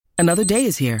Another day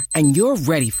is here, and you're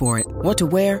ready for it. What to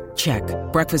wear? Check.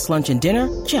 Breakfast, lunch, and dinner?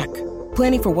 Check.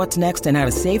 Planning for what's next and how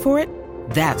to save for it?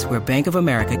 That's where Bank of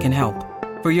America can help.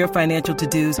 For your financial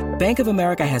to-dos, Bank of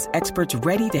America has experts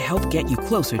ready to help get you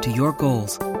closer to your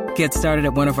goals. Get started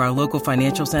at one of our local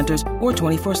financial centers or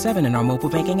 24/7 in our mobile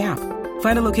banking app.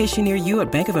 Find a location near you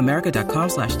at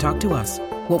bankofamerica.com/talktous.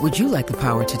 What would you like the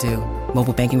power to do?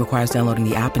 Mobile banking requires downloading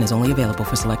the app and is only available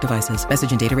for select devices.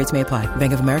 Message and data rates may apply.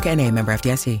 Bank of America N.A., member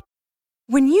FDIC.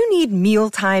 When you need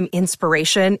mealtime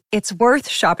inspiration, it's worth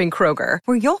shopping Kroger,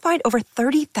 where you'll find over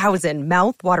 30,000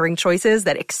 mouth-watering choices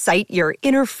that excite your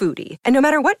inner foodie. And no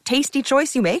matter what tasty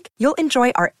choice you make, you'll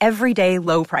enjoy our everyday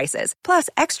low prices, plus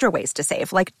extra ways to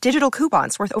save, like digital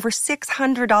coupons worth over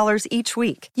 $600 each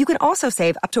week. You can also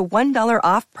save up to $1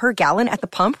 off per gallon at the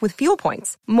pump with fuel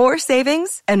points. More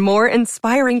savings and more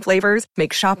inspiring flavors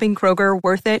make shopping Kroger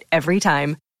worth it every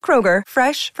time. Kroger,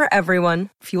 fresh for everyone.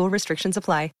 Fuel restrictions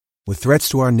apply. With threats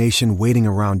to our nation waiting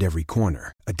around every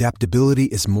corner, adaptability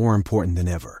is more important than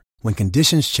ever. When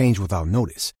conditions change without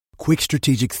notice, quick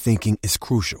strategic thinking is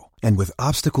crucial. And with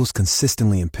obstacles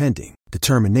consistently impending,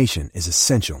 determination is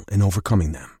essential in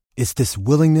overcoming them. It's this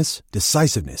willingness,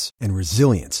 decisiveness, and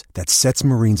resilience that sets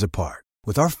Marines apart.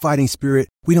 With our fighting spirit,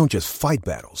 we don't just fight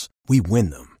battles, we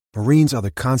win them. Marines are the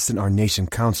constant our nation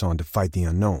counts on to fight the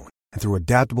unknown. And through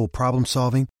adaptable problem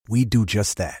solving, we do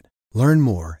just that. Learn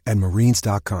more at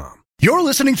Marines.com. You're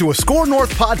listening to a Score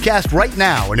North podcast right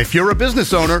now, and if you're a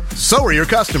business owner, so are your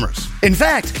customers. In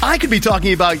fact, I could be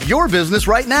talking about your business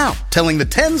right now, telling the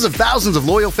tens of thousands of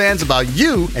loyal fans about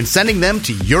you and sending them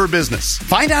to your business.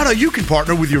 Find out how you can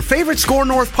partner with your favorite Score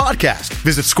North podcast.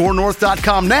 Visit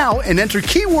scorenorth.com now and enter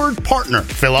keyword partner.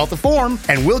 Fill out the form,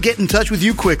 and we'll get in touch with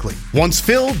you quickly. Once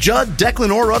Phil, Judd,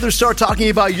 Declan, or others start talking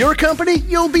about your company,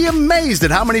 you'll be amazed at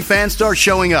how many fans start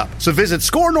showing up. So visit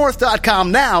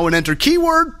scorenorth.com now and enter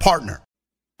keyword partner.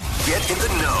 Get in the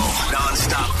know.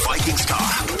 Non-stop Vikings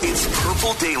talk. It's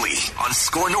Purple Daily on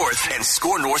Score North and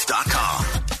scorenorth.com.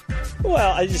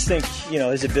 Well, I just think,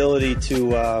 his ability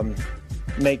to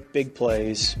make big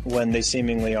plays when they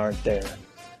seemingly aren't there.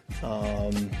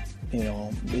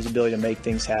 His ability to make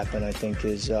things happen, I think,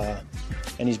 is and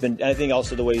I think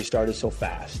also the way he started so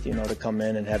fast, to come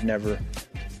in and have never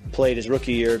played his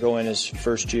rookie year, go in his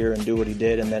first year and do what he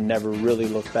did and then never really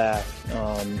look back.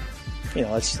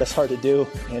 That's hard to do,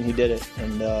 and he did it,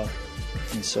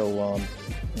 and so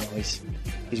he's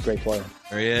a great player.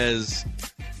 There he is,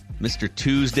 Mr.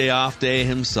 Tuesday off day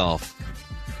himself,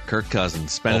 Kirk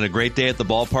Cousins, spending a great day at the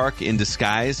ballpark in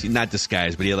disguise. Not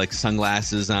disguise, but he had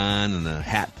sunglasses on and a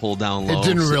hat pulled down low. It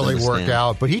didn't really work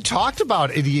out, but he talked about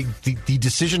the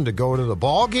decision to go to the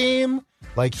ball game.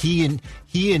 Like he and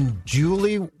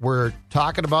Julie were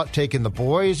talking about taking the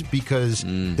boys because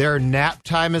their nap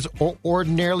time is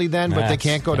ordinarily then, but they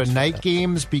can't go to night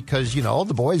games because,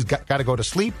 the boys got to go to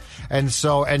sleep. And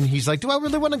he's like, do I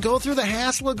really want to go through the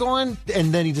hassle of going?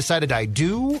 And then he decided I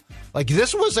do.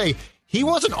 He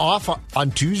wasn't off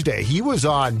on Tuesday. He was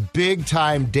on big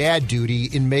time dad duty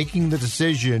in making the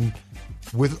decision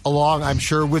I'm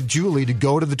sure, with Julie to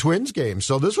go to the Twins game.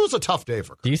 So this was a tough day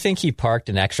for Kirk. Do you think he parked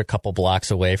an extra couple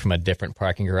blocks away from a different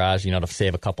parking garage, to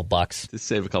save a couple bucks? To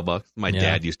save a couple bucks? My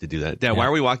dad used to do that. Dad, why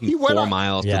are we walking 4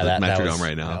 miles to the Metrodome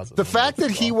right now? The fact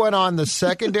that he went on the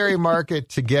secondary market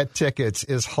to get tickets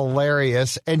is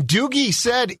hilarious. And Doogie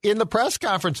said in the press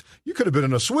conference, you could have been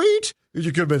in a suite. You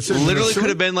could have been sitting literally could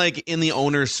have been in the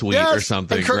owner's suite or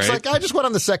something. And Kirk's right? I just went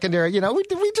on the secondary. We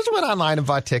just went online and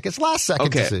bought tickets. Last second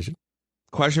decision.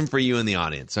 Question for you in the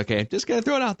audience, okay? Just going to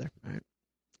throw it out there. All right.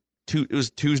 It was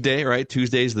Tuesday, right?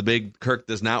 Tuesday's the big Kirk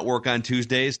does not work on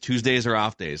Tuesdays. Tuesdays are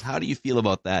off days. How do you feel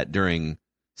about that during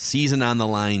season on the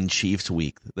line Chiefs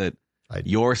week? That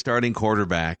your starting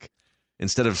quarterback,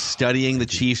 instead of studying the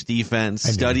Chiefs defense,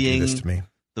 studying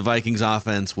the Vikings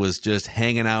offense, was just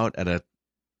hanging out at a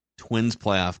Twins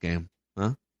playoff game?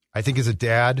 Huh? I think as a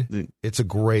dad, it's a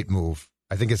great move.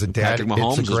 I think as a dad, Patrick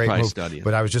Mahomes it's a great move. Studying.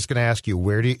 But I was just going to ask you,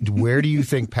 where do you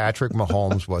think Patrick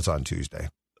Mahomes was on Tuesday?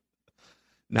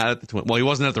 Not at the Twins. Well, he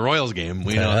wasn't at the Royals game.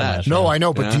 We know that. No, I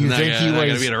know. But do you think he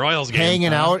was be at a Royals game,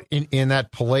 hanging out in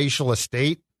that palatial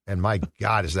estate? And my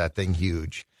God, is that thing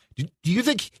huge? Do you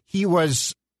think he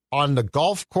was on the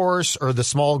golf course or the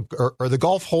small or the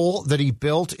golf hole that he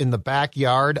built in the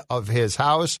backyard of his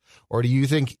house? Or do you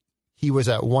think he was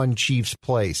at One Chiefs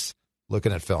Place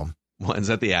looking at film? Is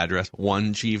that the address?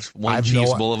 One Chiefs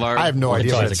Boulevard? I have no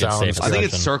idea what it sounds. I think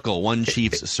it's Circle. One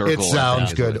Chiefs Circle. It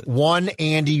sounds good. One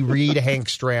Andy Reid Hank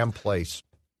Stram Place.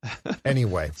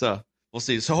 Anyway. So we'll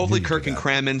see. So hopefully Kirk can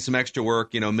cram in some extra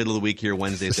work, middle of the week here,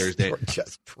 Wednesday, Thursday.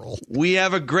 Just troll. We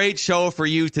have a great show for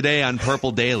you today on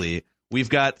Purple Daily. We've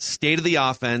got state of the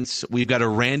offense. We've got a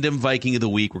random Viking of the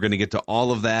week. We're going to get to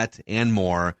all of that and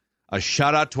more. A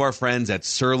shout out to our friends at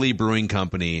Surly Brewing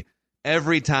Company.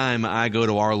 Every time I go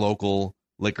to our local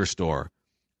liquor store,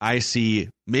 I see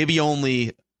maybe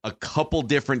only a couple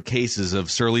different cases of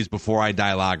Surly's Before I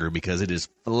Die Lager because it is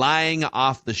flying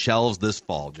off the shelves this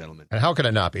fall, gentlemen. And how can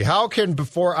it not be? How can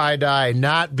Before I Die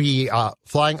not be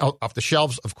flying off the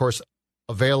shelves? Of course,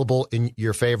 available in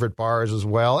your favorite bars as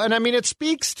well. And I mean, it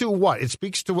speaks to what? It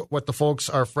speaks to what the folks,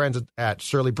 our friends at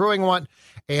Surly Brewing want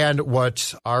and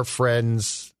what our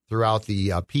friends throughout the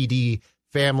PD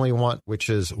family want, which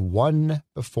is one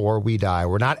before we die.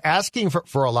 We're not asking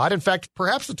for a lot. In fact,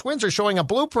 perhaps the Twins are showing a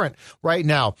blueprint right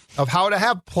now of how to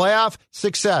have playoff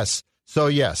success. So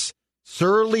yes,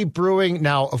 Surly Brewing.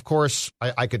 Now, of course,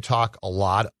 I could talk a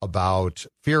lot about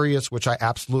Furious, which I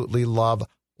absolutely love,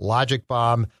 Logic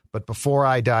Bomb, but Before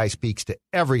I Die speaks to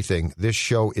everything this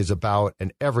show is about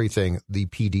and everything the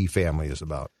PD family is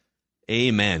about.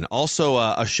 Amen. Also,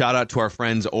 a shout out to our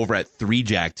friends over at 3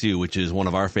 Jack, too, which is one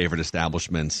of our favorite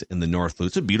establishments in the North Loop.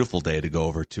 It's a beautiful day to go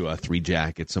over to 3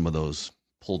 Jack, get some of those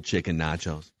pulled chicken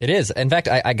nachos. It is. In fact,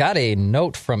 I got a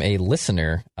note from a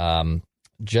listener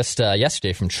just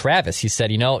yesterday from Travis. He said,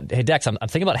 hey, Dex, I'm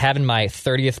thinking about having my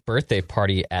 30th birthday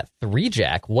party at 3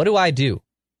 Jack. What do I do?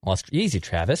 Well, it's easy,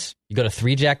 Travis. You go to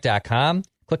 3jack.com,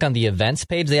 click on the events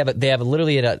page. They have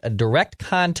literally a direct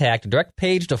contact, a direct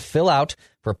page to fill out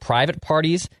for private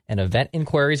parties and event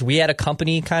inquiries. We had a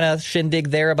company kind of shindig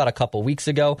there about a couple weeks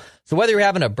ago. So whether you're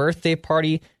having a birthday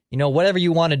party, whatever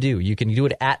you want to do, you can do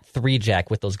it at 3 Jack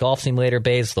with those golf simulator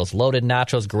bays, those loaded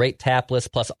nachos, great tap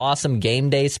list, plus awesome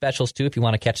game day specials too if you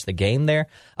want to catch the game there.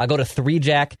 Go to 3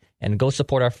 Jack and go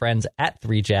support our friends at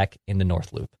 3 Jack in the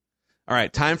North Loop. All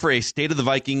right, time for a State of the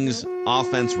Vikings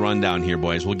offense rundown here,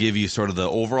 boys. We'll give you sort of the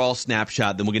overall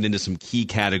snapshot, then we'll get into some key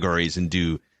categories and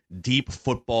do deep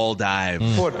football dive.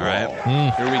 All right,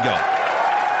 here we go.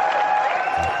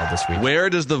 This week. Where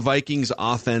does the Vikings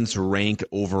offense rank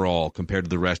overall compared to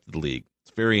the rest of the league?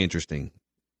 It's very interesting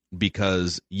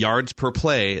because yards per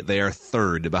play, they are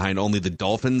third behind only the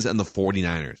Dolphins and the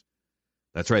 49ers.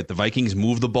 That's right. The Vikings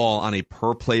move the ball on a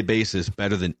per-play basis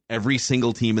better than every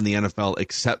single team in the NFL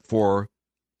except for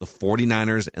the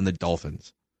 49ers and the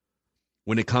Dolphins.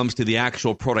 When it comes to the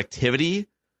actual productivity,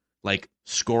 like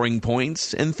scoring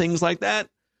points and things like that,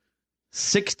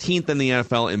 16th in the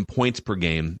NFL in points per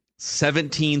game,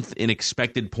 17th in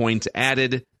expected points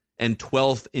added, and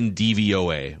 12th in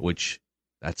DVOA, which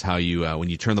that's how you, when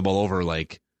you turn the ball over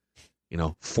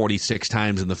 46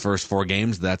 times in the first 4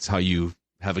 games, that's how you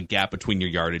have a gap between your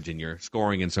yardage and your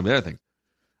scoring and some of the other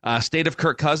things. State of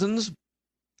Kirk Cousins,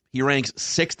 he ranks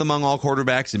 6th among all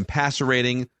quarterbacks in passer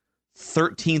rating,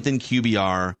 13th in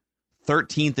QBR,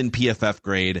 13th in PFF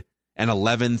grade, and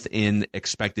 11th in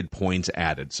expected points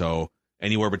added. So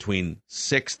anywhere between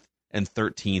 6th and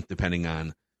 13th, depending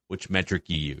on which metric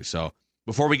you use. So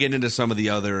before we get into some of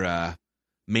the other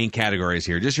main categories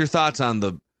here, just your thoughts on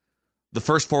the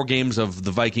first 4 games of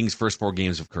the Vikings, first 4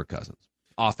 games of Kirk Cousins,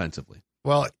 offensively.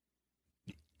 Well,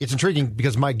 it's intriguing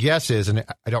because my guess is, and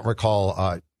I don't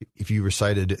recall if you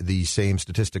recited the same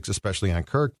statistics, especially on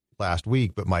Kirk last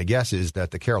week, but my guess is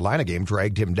that the Carolina game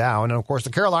dragged him down. And, of course,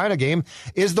 the Carolina game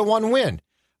is the one win.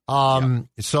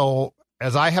 So,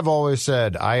 as I have always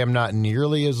said, I am not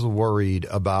nearly as worried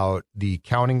about the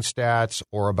counting stats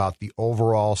or about the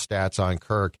overall stats on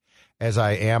Kirk as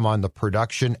I am on the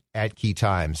production at key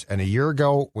times. And a year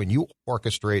ago, when you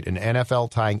orchestrate an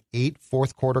NFL-tying 8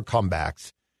 fourth-quarter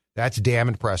comebacks, that's damn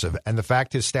impressive. And the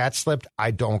fact his stats slipped,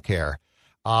 I don't care.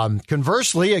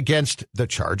 Conversely, against the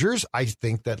Chargers, I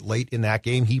think that late in that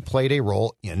game, he played a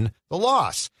role in the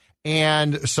loss.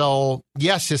 And so,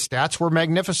 yes, his stats were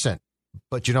magnificent.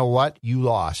 But you know what? You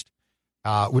lost,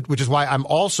 which is why I'm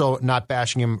also not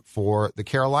bashing him for the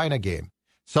Carolina game.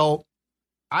 So,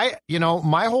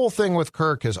 my whole thing with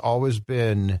Kirk has always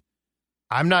been,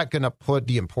 I'm not going to put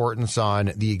the importance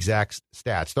on the exact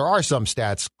stats. There are some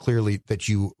stats clearly that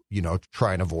you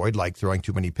try and avoid, like throwing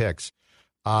too many picks.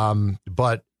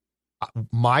 But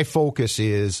my focus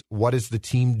is what is the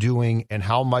team doing and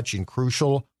how much in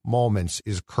crucial moments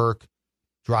is Kirk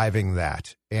driving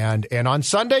that. And on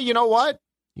Sunday, you know what?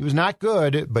 He was not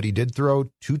good, but he did throw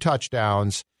 2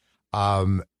 touchdowns.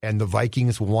 And the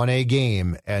Vikings won a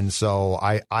game. And so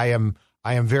I'm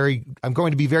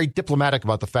going to be very diplomatic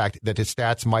about the fact that his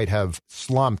stats might have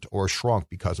slumped or shrunk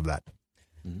because of that.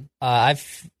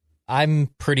 I'm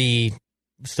pretty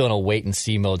still in a wait and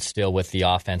see mode still with the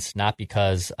offense, not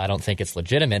because I don't think it's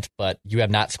legitimate, but you have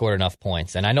not scored enough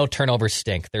points. And I know turnovers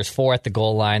stink. There's 4 at the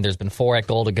goal line. There's been 4 at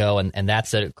goal to go, and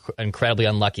that's an incredibly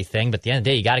unlucky thing. But at the end of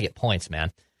the day, you got to get points,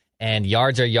 man. And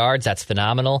yards are yards. That's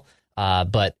phenomenal.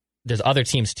 But there's other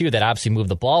teams, too, that obviously move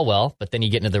the ball well, but then you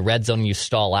get into the red zone and you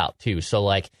stall out, too. So,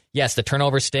 yes, the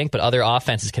turnovers stink, but other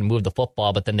offenses can move the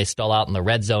football, but then they stall out in the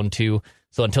red zone, too.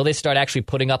 So until they start actually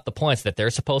putting up the points that they're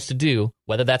supposed to do,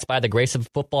 whether that's by the grace of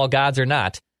football gods or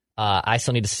not, I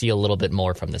still need to see a little bit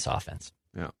more from this offense.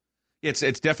 Yeah,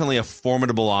 it's definitely a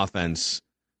formidable offense.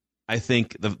 I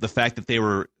think the fact that they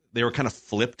were kind of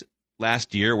flipped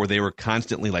last year, where they were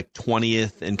constantly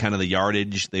 20th in kind of the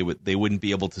yardage, they wouldn't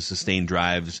be able to sustain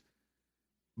drives,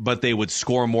 but they would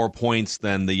score more points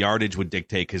than the yardage would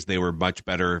dictate because they were much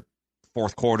better.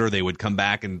 Fourth quarter, they would come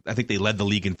back, and I think they led the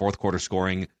league in fourth quarter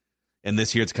scoring. And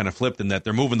this year it's kind of flipped in that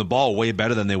they're moving the ball way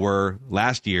better than they were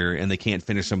last year, and they can't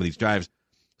finish some of these drives.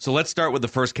 So let's start with the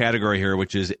first category here,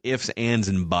 which is ifs, ands,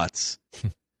 and buts.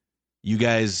 You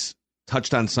guys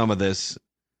touched on some of this.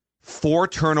 4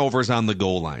 turnovers on the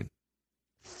goal line.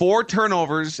 4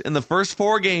 turnovers in the first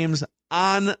 4 games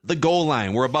on the goal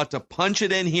line. We're about to punch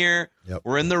it in here. Yep.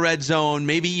 We're in the red zone,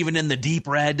 maybe even in the deep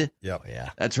red. Yep.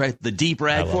 Yeah. That's right, the deep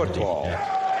red. Football.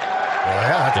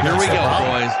 Here we go,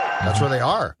 boys. That's where they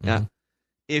are. Yeah.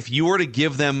 If you were to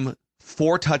give them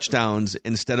 4 touchdowns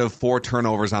instead of 4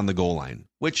 turnovers on the goal line,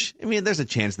 which, I mean, there's a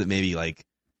chance that maybe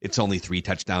it's only 3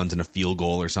 touchdowns and a field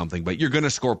goal or something, but you're going to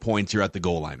score points. You're at the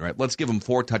goal line, right? Let's give them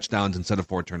 4 touchdowns instead of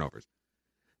 4 turnovers.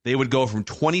 They would go from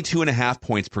 22.5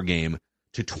 points per game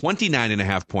to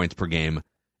 29.5 points per game,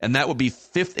 and that would be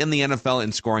 5th in the NFL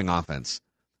in scoring offense.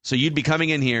 So you'd be coming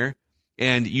in here,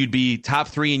 and you'd be top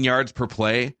 3 in yards per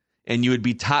play, and you would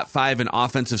be top 5 in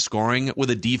offensive scoring with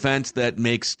a defense that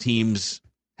makes teams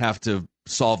have to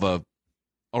solve a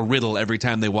riddle every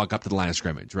time they walk up to the line of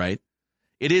scrimmage, right?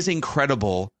 It is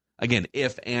incredible. Again,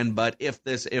 if and but, if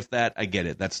this, if that, I get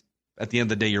it. That's at the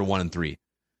end of the day, you're 1-3,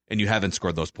 and you haven't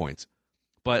scored those points.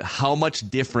 But how much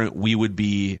different we would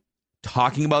be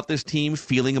talking about this team,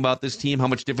 feeling about this team, how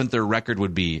much different their record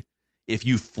would be if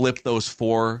you flip those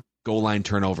 4 goal line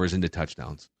turnovers into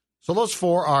touchdowns. So those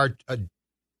 4 are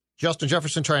Justin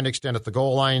Jefferson trying to extend at the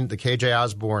goal line, the KJ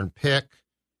Osborne pick,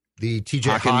 the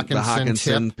TJ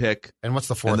Hawkinson pick, and what's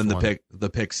the 4th one? And then the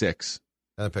pick 6.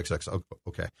 And the pick 6.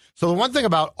 Okay. So the one thing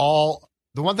about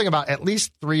at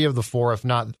least 3 of the 4, if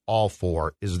not all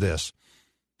 4, is this: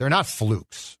 they're not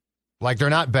flukes.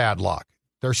 They're not bad luck.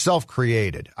 They're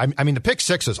self-created. I mean, the pick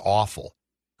 6 is awful.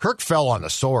 Kirk fell on the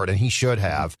sword, and he should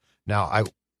have. Now, I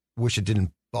wish it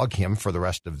didn't bug him for the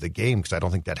rest of the game because I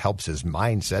don't think that helps his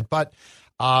mindset. But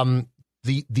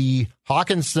the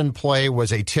Hawkinson play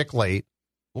was a tick late.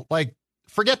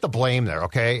 Forget the blame there,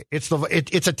 okay? It's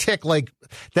a tick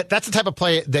that's the type of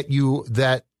play that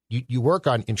you work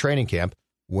on in training camp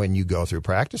when you go through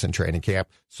practice and training camp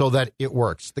so that it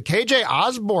works. The KJ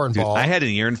Osborne ball. I had an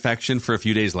ear infection for a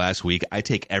few days last week. I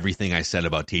take everything I said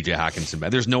about TJ Hawkinson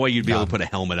back. There's no way you'd be able to put a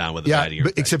helmet on with a bad ear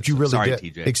infection. Except you really did.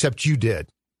 TJ. Except you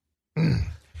did.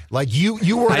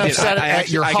 You weren't upset at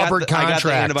your Hubbard contract.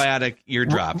 I got the antibiotic ear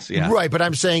drops, yeah. Right, but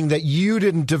I'm saying that you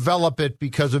didn't develop it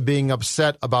because of being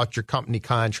upset about your company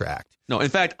contract. No, in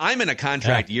fact, I'm in a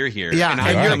contract year here. Yeah,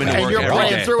 and you're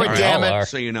playing through it, damn it.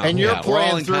 So you know. And you're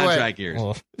playing through contract it.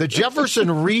 Years. The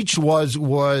Jefferson reach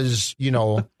was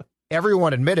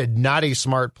everyone admitted, not a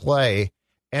smart play.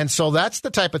 And so that's the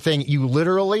type of thing you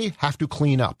literally have to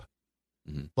clean up.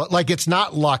 Mm-hmm. It's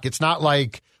not luck. It's not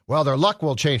their luck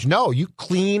will change. No, you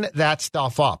clean that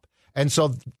stuff up. And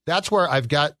so that's where I've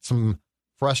got some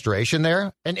frustration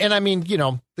there. And I mean,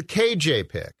 the KJ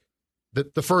pick,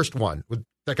 the first one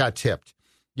that got tipped,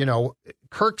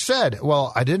 Kirk said,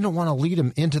 well, I didn't want to lead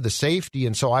him into the safety,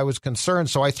 and so I was concerned.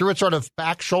 So I threw it sort of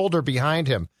back shoulder behind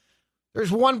him.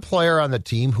 There's one player on the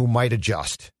team who might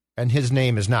adjust, and his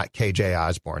name is not KJ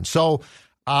Osborne. So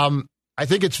I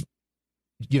think it's,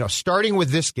 starting with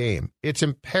this game, it's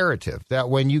imperative that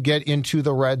when you get into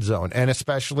the red zone, and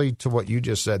especially to what you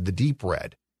just said, the deep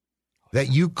red,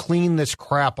 that you clean this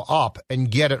crap up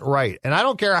and get it right. And I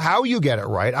don't care how you get it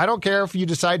right. I don't care if you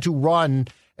decide to run.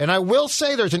 And I will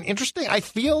say there's an interesting, I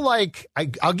feel like,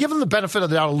 I'll give them the benefit of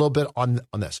the doubt a little bit on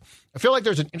this. I feel like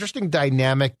there's an interesting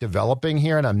dynamic developing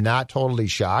here, and I'm not totally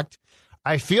shocked.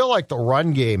 I feel like the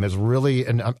run game is really,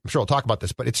 and I'm sure we'll talk about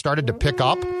this, but it started to pick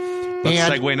up. Let's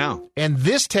segue now. And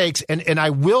this takes, and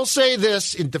I will say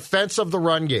this in defense of the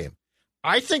run game,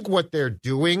 I think what they're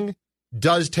doing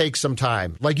does take some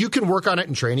time. You can work on it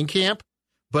in training camp,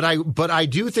 but I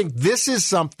do think this is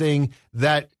something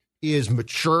that is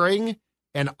maturing,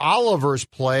 and Oliver's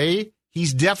play,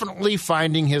 he's definitely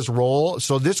finding his role.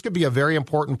 So this could be a very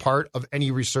important part of any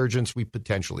resurgence we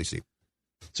potentially see.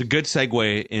 It's a good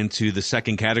segue into the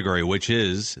second category, which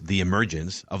is the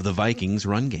emergence of the Vikings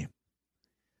run game.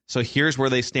 So here's where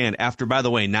they stand after, by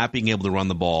the way, not being able to run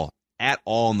the ball at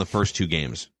all in the first 2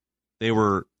 games. They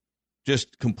were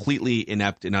just completely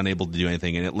inept and unable to do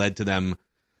anything, and it led to them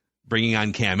bringing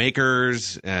on Cam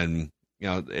Akers and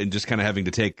just kind of having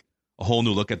to take a whole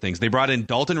new look at things. They brought in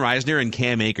Dalton Reisner and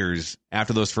Cam Akers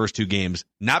after those first 2 games,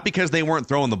 not because they weren't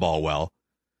throwing the ball well.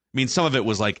 I mean, some of it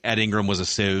was like Ed Ingram was a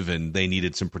sieve and they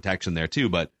needed some protection there too,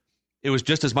 but it was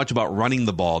just as much about running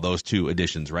the ball, those 2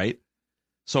 additions, right?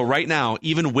 So right now,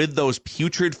 even with those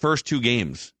putrid first 2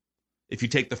 games, if you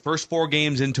take the first 4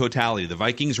 games in totality, the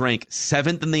Vikings rank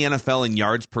 7th in the NFL in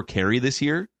yards per carry this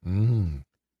year,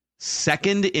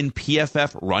 2nd in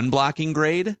PFF run blocking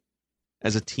grade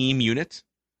as a team unit,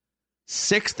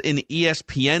 6th in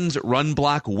ESPN's run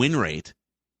block win rate.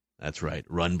 That's right,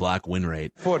 run block win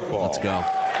rate. Football. Let's go.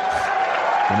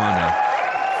 Come on now.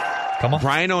 Come on.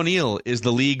 Brian O'Neill is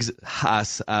the league's,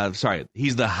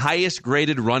 he's the highest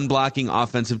graded run blocking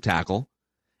offensive tackle,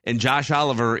 and Josh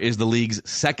Oliver is the league's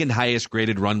 2nd highest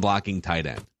graded run blocking tight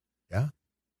end. Yeah.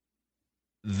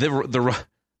 The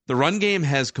run game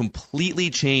has completely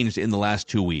changed in the last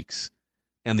 2 weeks,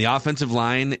 and the offensive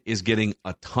line is getting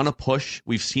a ton of push.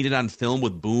 We've seen it on film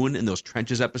with Boone in those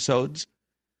trenches episodes.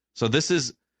 So this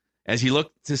is, as you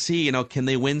look to see, can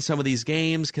they win some of these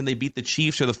games? Can they beat the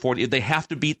Chiefs or the 40? They have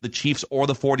to beat the Chiefs or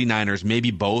the 49ers, maybe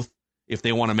both, if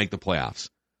they want to make the playoffs.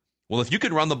 Well, if you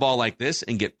could run the ball like this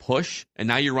and get push, and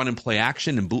now you're running play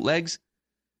action and bootlegs,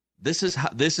 this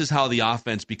is how the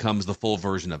offense becomes the full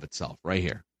version of itself right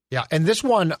here. Yeah, and this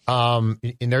one,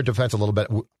 in their defense a little bit,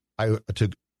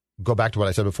 to go back to what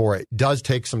I said before, it does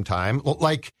take some time.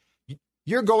 Like,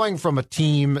 you're going from a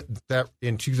team that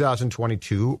in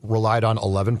 2022 relied on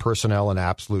 11 personnel an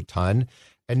absolute ton,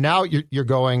 and now you're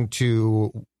going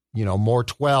to, more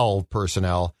 12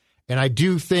 personnel. And I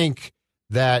do think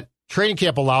that training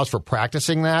camp allows for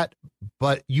practicing that,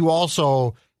 but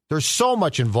there's so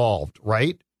much involved,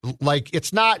 right? Like,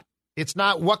 it's not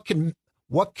what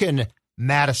can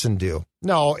Madison do?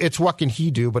 No, it's what can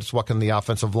he do, but it's what can the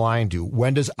offensive line do?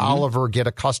 When does Oliver get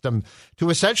accustomed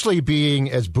to essentially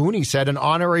being, as Booney said, an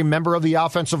honorary member of the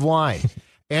offensive line?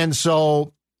 And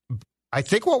so I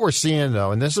think what we're seeing,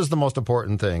 though, and this is the most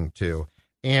important thing, too,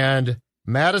 and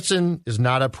Madison is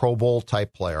not a Pro Bowl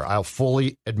type player. I'll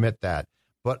fully admit that.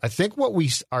 But I think what we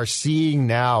are seeing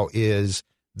now is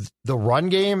the run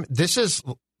game. This is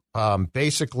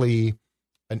basically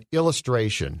an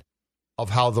illustration of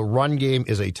how the run game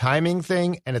is a timing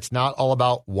thing, and it's not all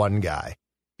about one guy.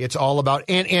 It's all about,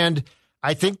 and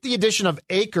I think the addition of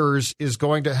Akers is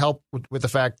going to help with the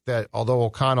fact that although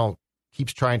O'Connell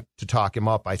keeps trying to talk him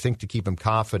up, I think to keep him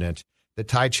confident, that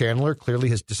Ty Chandler clearly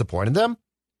has disappointed them.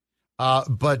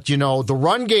 But, the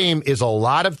run game is a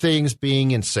lot of things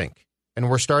being in sync,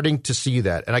 and we're starting to see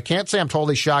that. And I can't say I'm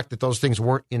totally shocked that those things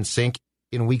weren't in sync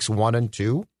in weeks 1 and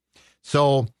 2.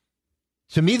 So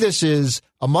to me, this is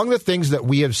among the things that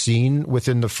we have seen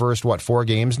within the first, 4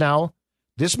 games now.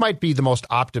 This might be the most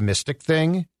optimistic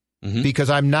thing because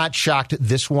I'm not shocked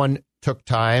this one took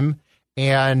time,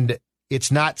 and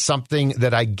it's not something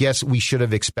that I guess we should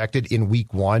have expected in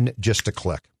week 1 just to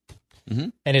click.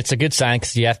 And it's a good sign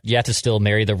because you have to still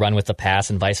marry the run with the pass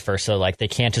and vice versa. Like, they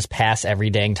can't just pass every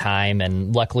dang time,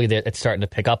 and luckily it's starting to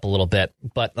pick up a little bit.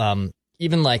 But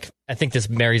even I think this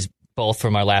marries both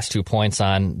from our last 2 points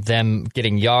on them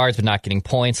getting yards but not getting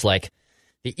points. Like,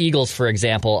 the Eagles, for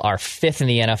example, are 5th in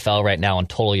the NFL right now in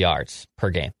total yards per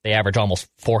game. They average almost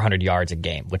 400 yards a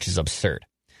game, which is absurd.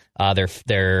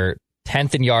 They're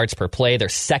 10th in yards per play. They're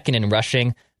 2nd in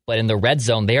rushing. But in the red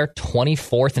zone, they are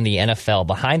 24th in the NFL,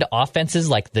 behind offenses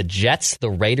like the Jets, the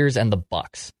Raiders, and the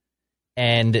Bucs.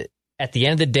 And at the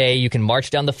end of the day, you can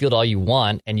march down the field all you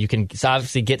want, and you can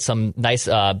obviously get some nice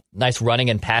running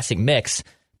and passing mix.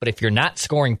 But if you're not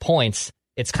scoring points,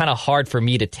 it's kind of hard for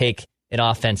me to take an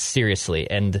offense seriously.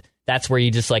 And that's where you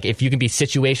just if you can be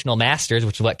situational masters,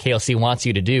 which is what KOC wants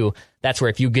you to do, that's where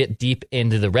if you get deep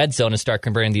into the red zone and start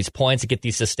converting these points and get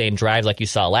these sustained drives like you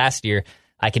saw last year,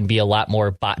 I can be a lot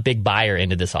more big buyer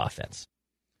into this offense.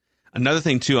 Another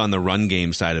thing, too, on the run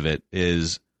game side of it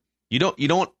is you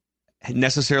don't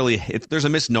necessarily, if there's a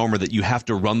misnomer that you have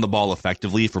to run the ball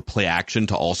effectively for play action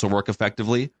to also work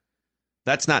effectively.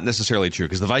 That's not necessarily true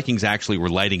because the Vikings actually were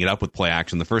lighting it up with play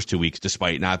action the first 2 weeks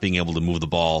despite not being able to move the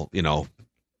ball,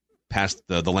 past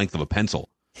the length of a pencil.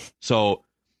 So,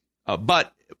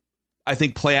 but I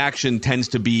think play action tends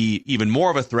to be even more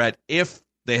of a threat if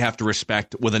they have to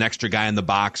respect with an extra guy in the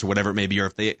box or whatever it may be, or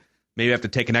if they maybe have to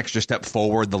take an extra step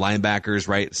forward, the linebackers,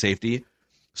 right, safety.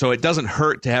 So it doesn't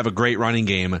hurt to have a great running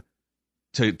game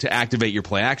to activate your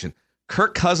play action.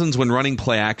 Kirk Cousins, when running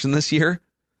play action this year,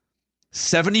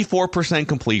 74%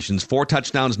 completions, 4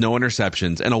 touchdowns, no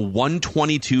interceptions, and a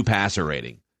 122 passer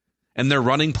rating. And they're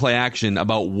running play action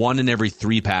about 1 in every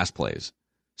 3 pass plays.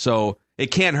 So it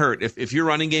can't hurt. If your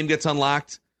running game gets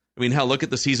unlocked, I mean, hell, look at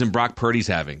the season Brock Purdy's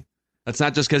having. That's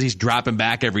not just because he's dropping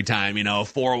back every time,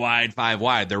 4 wide, 5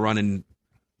 wide. They're running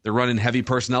heavy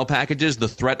personnel packages. The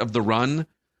threat of the run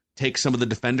takes some of the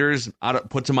defenders out,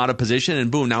 puts them out of position,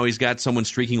 and boom, now he's got someone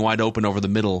streaking wide open over the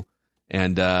middle,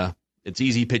 and it's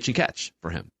easy pitch and catch for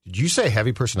him. Did you say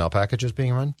heavy personnel packages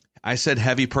being run? I said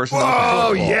heavy personnel packages.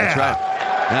 Oh, yeah. That's right.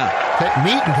 Yeah.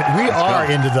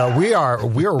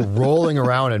 We are rolling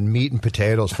around in meat and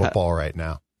potatoes football right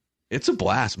now. It's a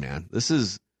blast, man. This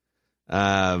is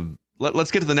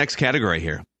let's get to the next category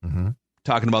here. Mm-hmm.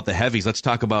 Talking about the heavies, let's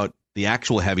talk about the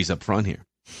actual heavies up front here.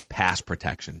 Pass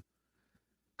protection.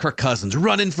 Kirk Cousins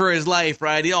running for his life,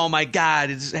 right? Oh, my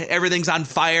God. Everything's on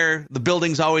fire. The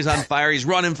building's always on fire. He's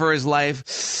running for his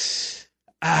life.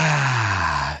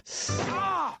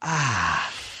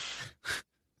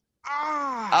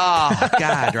 Oh,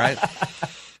 God, right?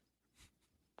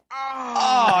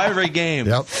 Oh, every game.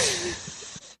 Yep.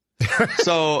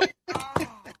 So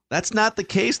that's not the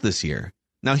case this year.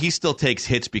 Now, he still takes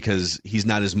hits because he's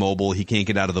not as mobile. He can't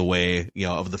get out of the way,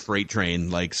 of the freight train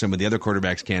like some of the other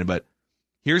quarterbacks can, but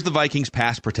here's the Vikings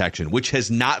pass protection, which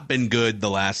has not been good the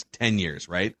last 10 years,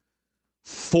 right?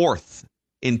 4th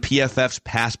in PFF's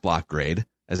pass block grade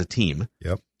as a team.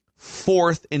 Yep.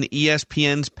 4th in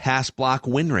ESPN's pass block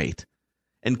win rate.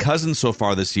 And Cousins so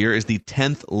far this year is the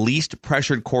 10th least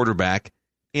pressured quarterback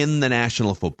in the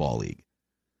National Football League.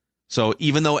 So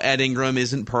even though Ed Ingram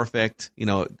isn't perfect,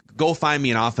 go find me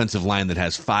an offensive line that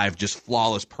has 5 just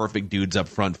flawless, perfect dudes up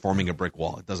front forming a brick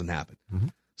wall. It doesn't happen. Mm-hmm.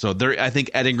 So I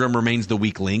think Ed Ingram remains the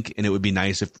weak link, and it would be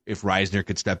nice if Reisner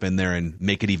could step in there and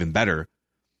make it even better.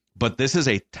 But this is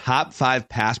a top 5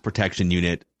 pass protection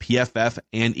unit, PFF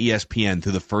and ESPN,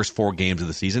 through the first 4 games of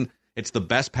the season. It's the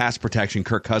best pass protection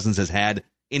Kirk Cousins has had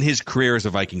in his career as a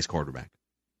Vikings quarterback.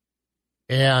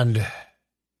 And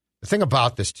the thing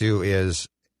about this, too, is,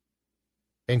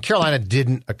 and Carolina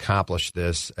didn't accomplish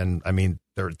this, and, I mean,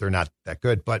 they're not that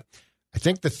good, but I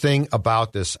think the thing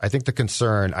about this, I think the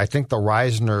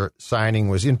Reisner signing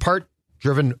was in part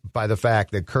driven by the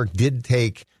fact that Kirk did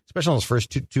take, especially in those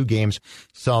first two games,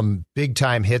 some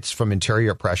big-time hits from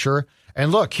interior pressure.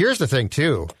 And look, here's the thing,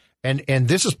 too, and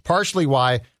this is partially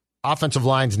why offensive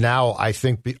lines now, I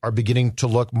think, are beginning to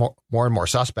look more and more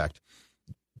suspect.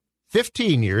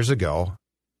 15 years ago,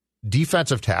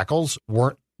 defensive tackles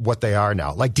weren't what they are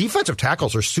now. Like, defensive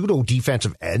tackles are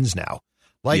pseudo-defensive ends now.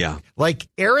 Like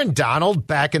Aaron Donald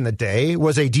back in the day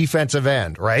was a defensive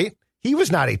end, right? He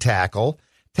was not a tackle.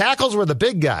 Tackles were the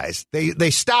big guys.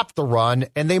 They stopped the run,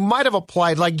 and they might have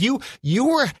applied. Like, you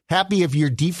were happy if your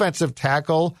defensive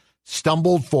tackle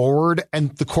stumbled forward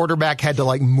and the quarterback had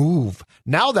to, move.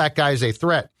 Now that guy's a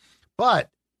threat. But,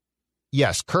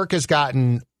 yes, Kirk has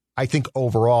gotten, I think,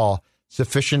 overall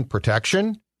sufficient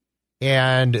protection.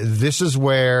 And this is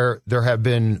where there have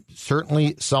been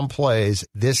certainly some plays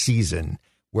this season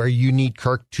where you need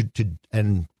Kirk to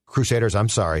and Crusaders, I'm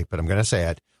sorry, but I'm going to say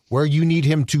it, where you need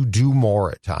him to do more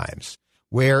at times.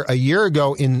 Where a year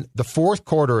ago in the fourth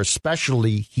quarter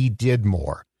especially, he did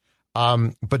more.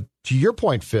 But to your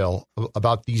point, Phil,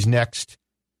 about these next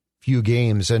few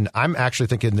games, and I'm actually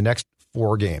thinking the next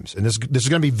 4 games, and this is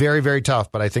going to be very, very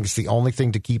tough, but I think it's the only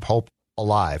thing to keep hope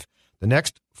alive. The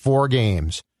next 4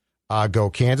 games go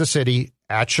Kansas City,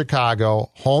 at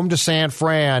Chicago, home to San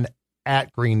Fran,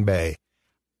 at Green Bay.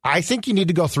 I think you need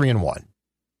to go 3-1.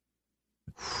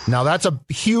 Now that's a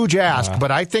huge ask,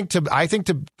 but I think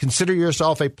to consider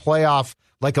yourself a playoff,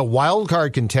 like a wild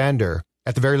card contender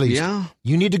at the very least,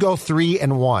 you need to go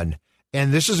 3-1.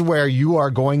 And this is where you are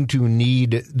going to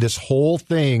need this whole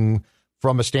thing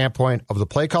from a standpoint of the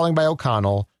play calling by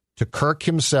O'Connell to Kirk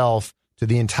himself to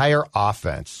the entire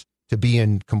offense to be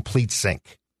in complete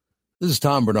sync. This is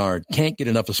Tom Bernard. Can't get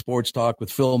enough of sports talk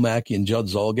with Phil Mackey and Judd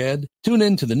Zolgad? Tune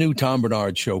in to the new Tom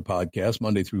Bernard Show podcast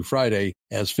Monday through Friday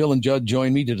as Phil and Judd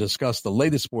join me to discuss the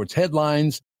latest sports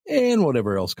headlines and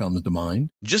whatever else comes to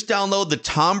mind. Just download the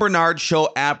Tom Bernard Show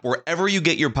app wherever you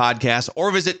get your podcasts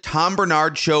or visit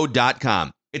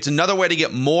tombernardshow.com. It's another way to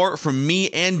get more from me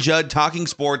and Judd talking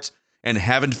sports and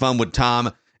having fun with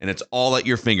Tom, and it's all at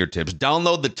your fingertips.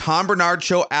 Download the Tom Bernard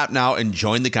Show app now and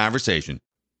join the conversation.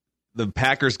 The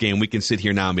Packers game, we can sit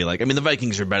here now and be like, I mean, the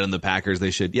Vikings are better than the Packers.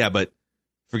 They should. Yeah, but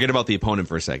forget about the opponent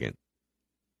for a second.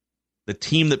 The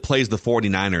team that plays the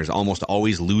 49ers almost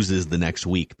always loses the next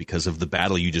week because of the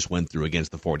battle you just went through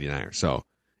against the 49ers. So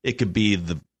it could be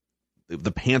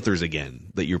the Panthers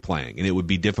again that you're playing, and it would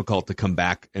be difficult to come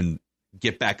back and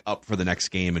get back up for the next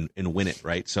game and win it,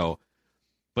 right? So,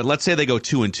 but let's say they go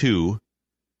 2-2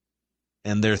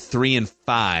 and they're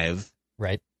 3-5.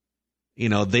 Right. You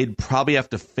know, they'd probably have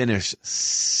to finish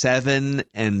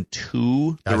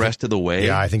 7-2 the rest of the way.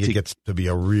 Yeah, I think it gets to be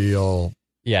a real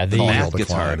the math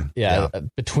gets hard. Yeah,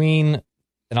 between,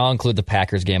 and I'll include the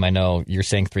Packers game. I know you're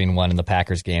saying 3-1 in the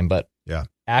Packers game, but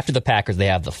after the Packers, they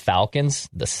have the Falcons,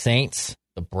 the Saints,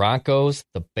 the Broncos,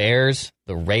 the Bears,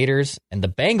 the Raiders, and the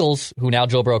Bengals, who now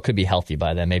Joe Burrow could be healthy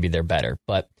by then. Maybe they're better.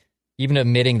 But even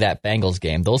omitting that Bengals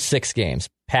game, those 6 games,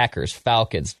 Packers,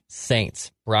 Falcons,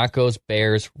 Saints, Broncos,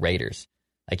 Bears, Raiders.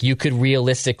 Like, you could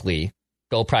realistically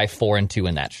go probably 4-2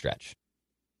 in that stretch.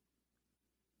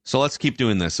 So let's keep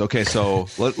doing this. Okay, so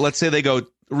let's say they go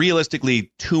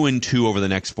realistically 2-2 over the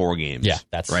next 4 games. Yeah,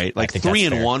 that's right. Like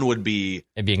 3-1 would be.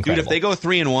 It'd be incredible. Dude, if they go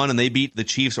 3-1 and they beat the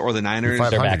Chiefs or the Niners,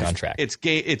 they're back on track. It's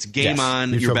game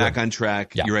on. You're back on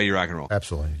track. Yeah. You're ready to rock and roll.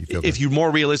 Absolutely. If you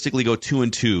more realistically go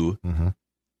 2-2,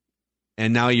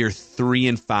 and now you're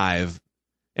 3-5.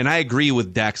 And I agree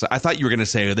with Dex. I thought you were going to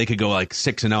say they could go like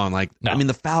 6-0. And like, no. I mean,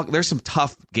 the Falcons. There's some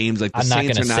tough games. Like the I'm not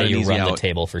Saints going to say you run out. the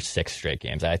table for 6 straight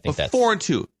games. I think that's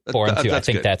 4-2. 4-2. I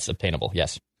think that's obtainable.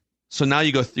 Yes. So now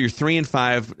you're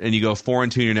 3-5, and you go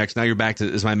 4-2 in your next. Now you're back to,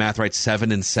 is my math right?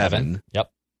 7-7.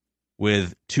 Yep.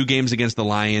 With 2 games against the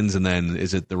Lions, and then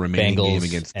is it the remaining Bengals game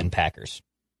against and Packers?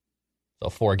 So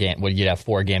 4 games. Well, you'd have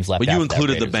 4 games left. But you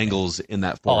included the Bengals in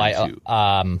that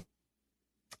 4-2.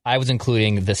 I was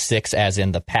including the 6 as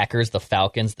in the Packers, the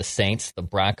Falcons, the Saints, the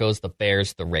Broncos, the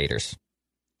Bears, the Raiders.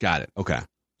 Got it. Okay.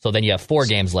 So then you have 4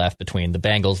 games left between the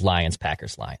Bengals, Lions,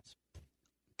 Packers, Lions.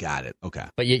 Got it. Okay.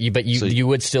 But you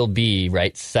would still be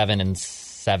right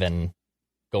 7-7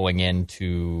 going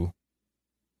into.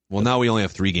 Well, now we only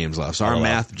have 3 games left, so our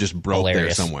math just broke there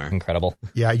somewhere. Incredible.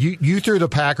 Yeah, you threw the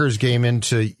Packers game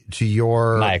into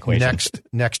your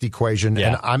next equation,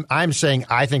 Yeah. and I'm saying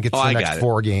I think it's the next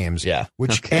 4 games,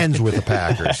 which ends with the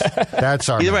Packers. That's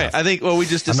our Either math. way. I think what we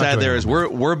just decided there is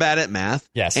we're bad at math,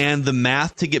 yes, and the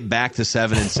math to get back to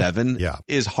 7-7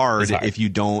 is hard if you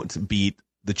don't beat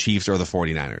the Chiefs or the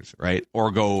 49ers, right?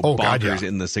 Or go bonkers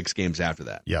in the 6 games after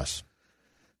that. Yes.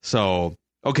 So.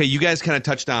 Okay, you guys kind of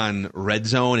touched on red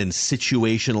zone and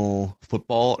situational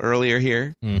football earlier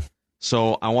here.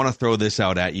 So I want to throw this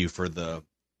out at you for the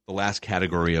last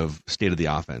category of state of the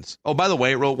offense. Oh, by the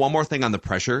way, one more thing on the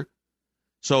pressure.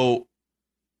 So,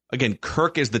 again,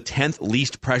 Kirk is the 10th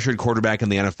least pressured quarterback in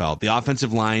the NFL. The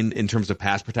offensive line, in terms of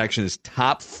pass protection, is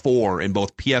top 4 in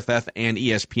both PFF and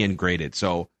ESPN graded.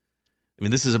 So, I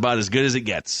mean, this is about as good as it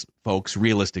gets, folks,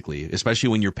 realistically, especially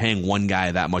when you're paying one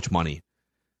guy that much money.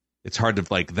 It's hard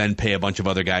to then pay a bunch of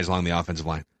other guys along the offensive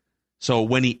line. So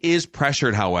when he is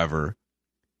pressured, however,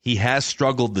 he has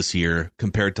struggled this year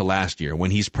compared to last year. When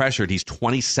he's pressured, he's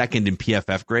 22nd in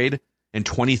PFF grade and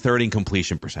 23rd in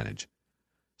completion percentage.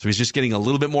 So he's just getting a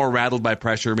little bit more rattled by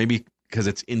pressure, maybe because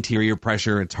it's interior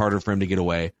pressure. It's harder for him to get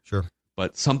away. Sure.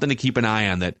 But something to keep an eye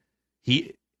on that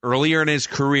earlier in his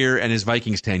career and his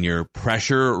Vikings tenure,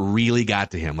 pressure really got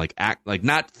to him. Like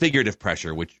not figurative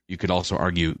pressure, which you could also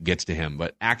argue gets to him,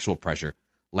 but actual pressure.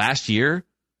 Last year,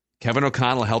 Kevin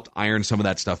O'Connell helped iron some of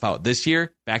that stuff out. This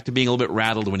year, back to being a little bit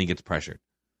rattled when he gets pressured.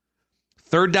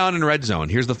 3rd down and red zone.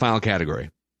 Here's the final category.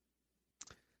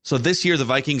 So this year, the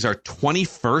Vikings are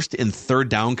 21st in 3rd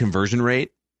down conversion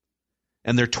rate,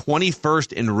 and they're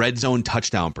 21st in red zone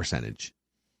touchdown percentage.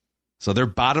 So they're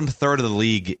bottom 3rd of the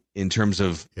league in terms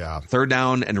of 3rd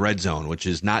down and red zone, which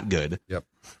is not good. Yep.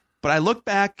 But I look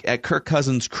back at Kirk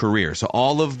Cousins' career. So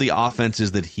all of the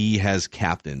offenses that he has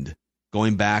captained,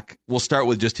 going back, we'll start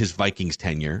with just his Vikings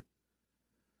tenure.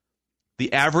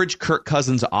 The average Kirk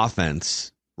Cousins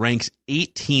offense ranks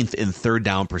 18th in 3rd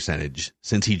down percentage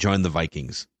since he joined the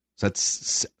Vikings. So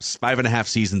that's 5.5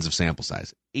 seasons of sample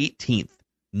size. 18th.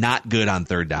 Not good on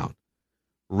 3rd down.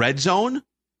 Red zone,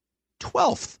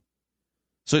 12th.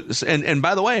 So, and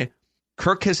by the way,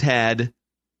 Kirk has had,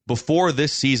 before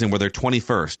this season where they're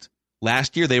 21st,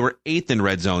 last year they were 8th in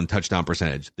red zone touchdown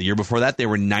percentage. The year before that, they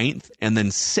were 9th and then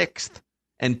 6th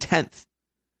and 10th.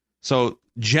 So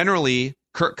generally,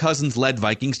 Kirk Cousins-led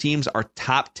Vikings teams are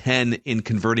top 10 in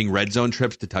converting red zone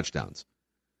trips to touchdowns.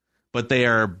 But they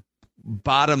are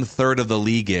bottom 3rd of the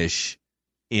league-ish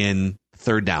in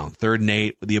 3rd down. 3rd and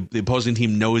 8. The opposing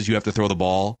team knows you have to throw the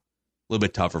ball. A little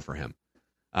bit tougher for him.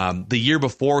 The year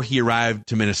before he arrived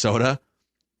to Minnesota,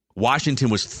 Washington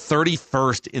was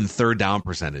 31st in 3rd down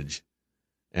percentage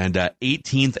and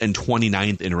 18th and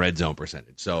 29th in red zone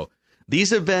percentage. So these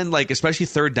have been, especially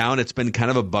 3rd down, it's been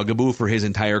kind of a bugaboo for his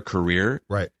entire career.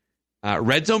 Right.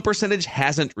 Red zone percentage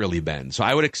hasn't really been. So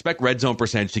I would expect red zone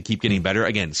percentage to keep getting better.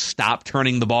 Again, stop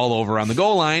turning the ball over on the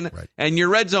goal line, and your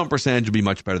red zone percentage will be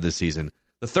much better this season.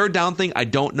 The third down thing, I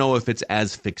don't know if it's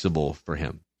as fixable for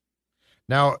him.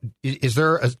 Now, is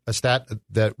there a stat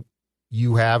that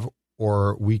you have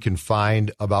or we can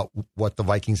find about what the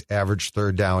Vikings' average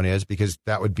third down is? Because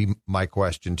that would be my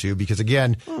question, too. Because,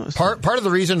 again, part of the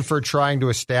reason for trying to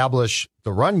establish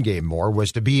the run game more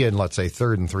was to be in, let's say,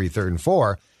 3rd and 3, 3rd and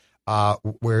 4,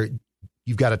 where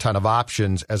you've got a ton of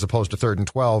options, as opposed to 3rd and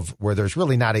 12, where there's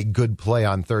really not a good play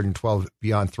on 3rd and 12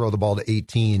 beyond throw the ball to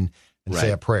 18 and say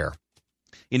a prayer.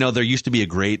 You know, there used to be a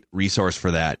great resource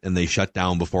for that, and they shut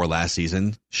down before last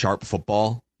season. Sharp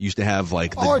Football used to have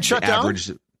like the average.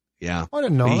 Down? Yeah, I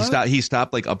didn't know. He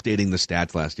stopped like updating the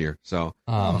stats last year. So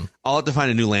I'll have to find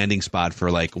a new landing spot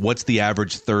for like what's the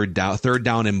average third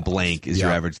down in blank is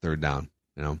your average third down.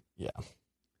 You know. Yeah.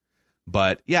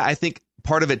 But yeah, I think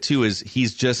part of it too is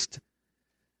he's just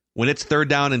when it's 3rd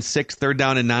down and 6, 3rd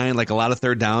down and 9, like a lot of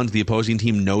third downs, the opposing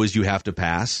team knows you have to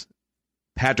pass.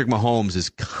 Patrick Mahomes is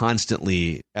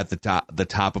constantly at the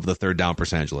top of the third down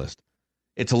percentage list.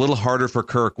 It's a little harder for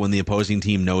Kirk when the opposing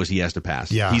team knows he has to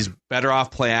pass. Yeah. He's better off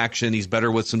play action. He's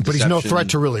better with some But deception. he's no threat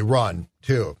to really run,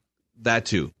 too. That,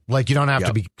 too. Like, you don't have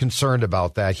to be concerned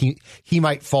about that. He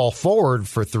might fall forward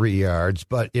for 3 yards,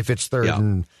 but if it's third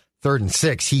and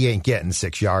 6, he ain't getting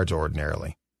 6 yards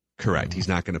ordinarily. Correct. He's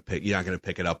not going to pick. You're not going to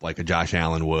pick it up like a Josh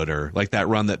Allen would, or like that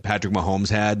run that Patrick Mahomes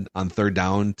had on 3rd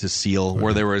down to seal,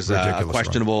 where there was a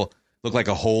questionable, run. Looked like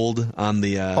a hold on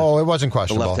the. It wasn't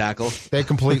questionable. The left tackle. They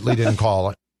completely didn't call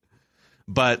it.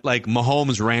 But like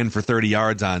Mahomes ran for 30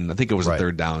 yards on, I think it was a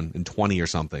 3rd down and 20 or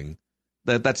something.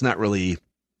 That's not really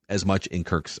as much in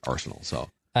Kirk's arsenal. So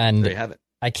there you have it.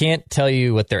 I can't tell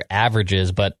you what their average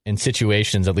is, but in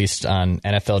situations, at least on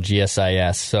NFL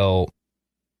GSIS, so.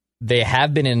 They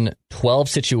have been in 12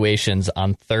 situations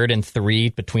on 3rd and 3,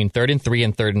 between 3rd and 3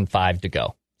 and 3rd and 5 to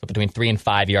go. So between 3 and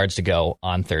 5 yards to go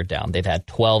on 3rd down. They've had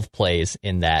 12 plays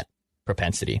in that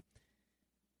propensity.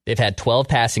 They've had 12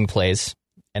 passing plays,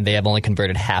 and they have only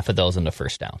converted half of those into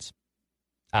first downs.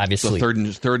 Obviously. So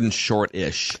third and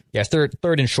short-ish. Yes,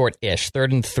 third and short-ish.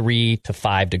 3rd and 3 to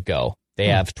 5 to go. They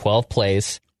have 12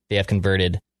 plays. They have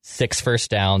converted 6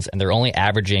 first downs, and they're only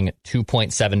averaging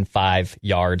 2.75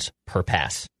 yards per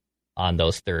pass on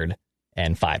those 3rd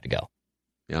and 5 to go.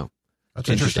 Yeah. That's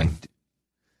interesting.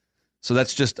 So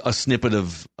that's just a snippet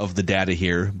of the data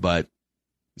here, but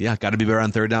yeah, got to be better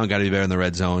on 3rd down, got to be better in the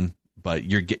red zone, but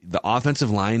the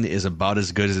offensive line is about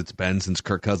as good as it's been since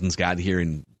Kirk Cousins got here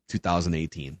in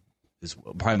 2018. Is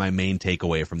probably my main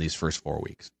takeaway from these first 4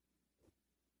 weeks.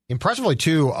 Impressively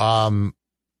too,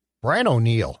 Brian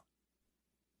O'Neill,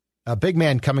 a big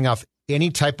man coming off any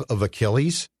type of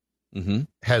Achilles,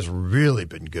 has really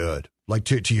been good. Like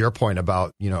to your point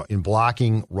about, in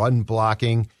blocking, run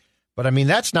blocking. But I mean,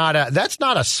 that's not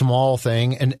a small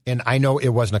thing. And I know it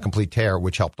wasn't a complete tear,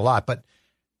 which helped a lot, but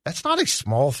that's not a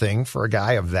small thing for a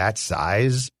guy of that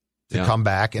size to come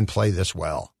back and play this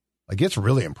well. Like, it's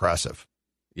really impressive.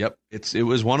 Yep. It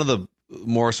was one of the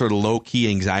more sort of low-key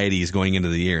anxieties going into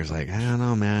the year. It's like, I don't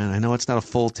know, man. I know it's not a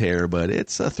full tear, but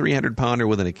it's a 300-pounder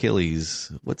with an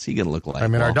Achilles. What's he going to look like? I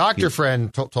mean, our doctor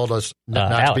friend told us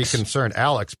not to be concerned,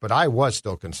 Alex, but I was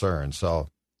still concerned. So,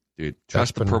 dude,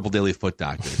 trust the Purple Daily Foot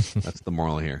doctors. That's the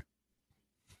moral here.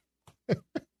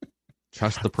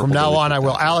 Trust the Purple From now Daily on, Foot I will.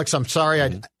 doctors. Alex, I'm sorry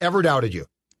I ever doubted you.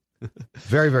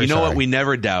 Very, very You know sorry. what we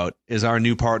never doubt is our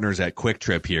new partners at Quick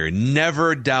Trip here.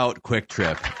 Never doubt Quick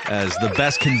Trip as the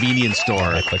best convenience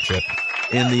store Quick Trip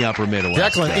in the upper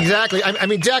Midwest. Declan, exactly. I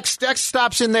mean, Dex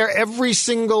stops in there every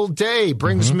single day,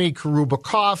 brings me Karuba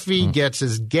coffee, gets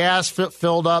his gas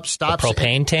filled up, stops. The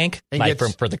propane tank, and like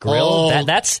gets- for the grill. Oh.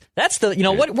 That's the,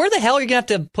 where the hell are you going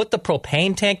to have to put the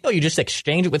propane tank? No, you just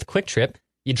exchange it with Quick Trip.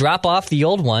 You drop off the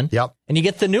old one, and you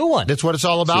get the new one. That's what it's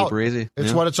all about. Super easy.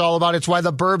 It's what it's all about. It's why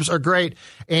the burbs are great.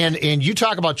 And you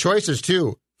talk about choices,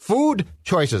 too. Food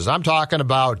choices. I'm talking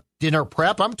about dinner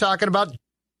prep. I'm talking about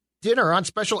dinner on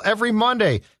special every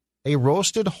Monday. A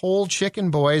roasted whole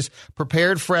chicken, boys,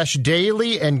 prepared fresh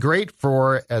daily and great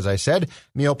for, as I said,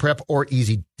 meal prep or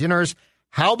easy dinners.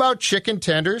 How about chicken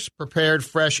tenders, prepared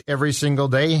fresh every single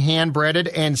day, hand-breaded,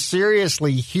 and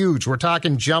seriously huge? We're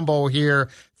talking jumbo here,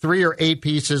 3 or 8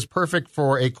 pieces, perfect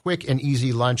for a quick and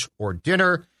easy lunch or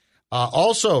dinner.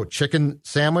 Also, chicken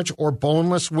sandwich or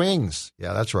boneless wings.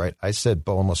 Yeah, that's right. I said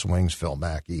boneless wings, Phil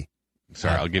Mackey.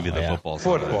 Sorry, I'll give you the football.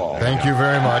 Thank you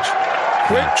very much.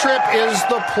 Quick Trip is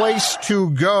the place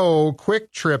to go.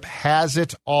 Quick Trip has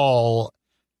it all.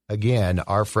 Again,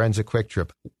 our friends at Quick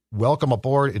Trip. welcome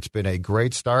aboard. It's been a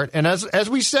great start. And as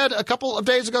we said a couple of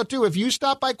days ago, too, if you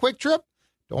stop by Quick Trip,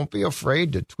 don't be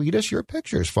afraid to tweet us your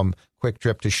pictures from Quick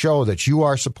Trip to show that you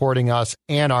are supporting us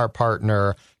and our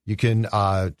partner. You can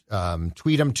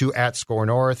tweet them to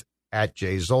 @ScoreNorth,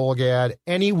 @JZolgad.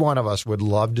 Any one of us would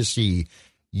love to see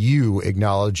you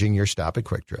acknowledging your stop at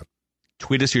Quick Trip.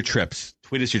 Tweet us your trips.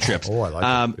 Oh, I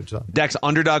like it. Good job. Dex,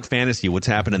 Underdog Fantasy, what's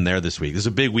happening there this week? This is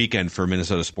a big weekend for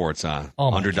Minnesota sports.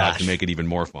 Underdog to make it even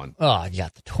more fun. Oh, you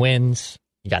got the Twins.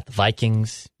 You got the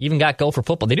Vikings. You even got Go for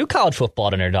Football. They do college football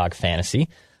at Underdog Fantasy.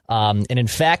 And in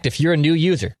fact, if you're a new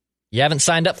user, you haven't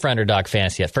signed up for Underdog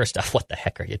Fantasy yet, first off, what the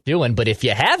heck are you doing? But if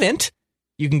you haven't,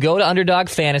 you can go to Underdog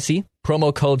Fantasy,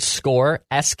 promo code SCORE,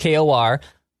 SKOR.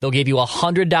 They'll give you a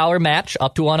 $100 match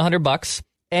up to $100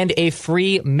 and a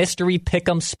free mystery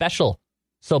pick'em special.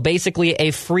 So basically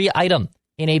a free item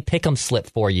in a pick'em slip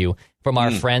for you from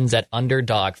our friends at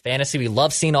Underdog Fantasy. We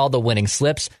love seeing all the winning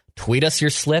slips. Tweet us your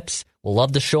slips. We'll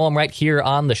love to show them right here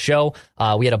on the show.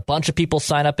 We had a bunch of people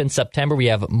sign up in September. We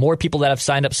have more people that have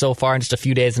signed up so far in just a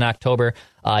few days in October.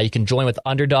 You can join with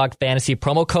Underdog Fantasy,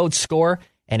 promo code SCORE,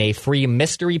 and a free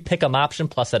mystery pick'em option,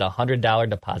 plus at a $100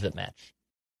 deposit match.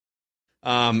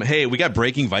 Hey, we got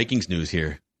breaking Vikings news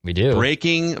here. We do.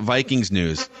 Breaking Vikings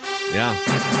news. Yeah.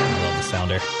 I love the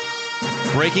sounder.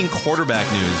 Breaking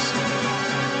quarterback news.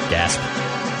 Gasp.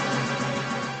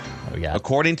 What we got?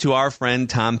 According to our friend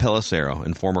Tom Pelissero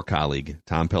and former colleague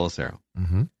Tom Pelissero,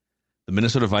 the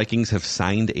Minnesota Vikings have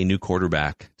signed a new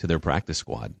quarterback to their practice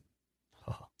squad.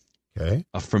 Okay.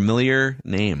 A familiar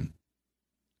name.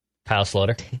 Kyle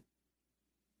Sloter.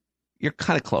 You're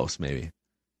kind of close, maybe.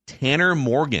 Tanner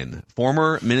Morgan,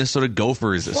 former Minnesota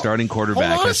Gophers starting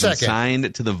quarterback, has been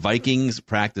signed to the Vikings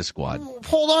practice squad.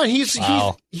 Hold on. He's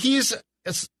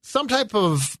some type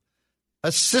of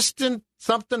assistant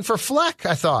something for Fleck,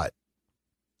 I thought.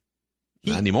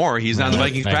 Not anymore. He's on the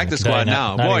Vikings practice squad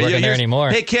now. Boy, there anymore.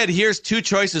 Hey, kid, here's two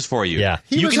choices for you. Yeah.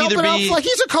 He was helping out Fleck.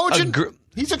 He's a coach.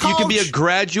 He's a coach. You can be a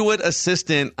graduate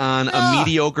assistant on a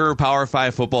mediocre Power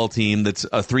 5 football team that's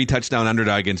a 3-touchdown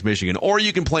underdog against Michigan, or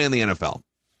you can play in the NFL.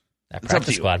 That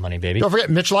practice squad money, baby. Don't forget,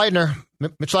 Mitch Leidner.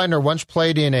 Mitch Leidner once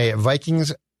played in a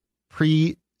Vikings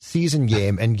preseason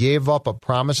game and gave up a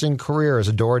promising career as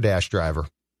a DoorDash driver.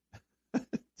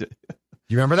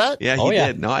 You remember that? Yeah, he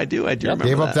did. No, I do. I do remember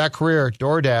Gave up that career,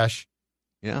 DoorDash.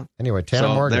 Yeah. Anyway, Tanner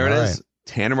Morgan. There it is.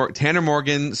 Right. Tanner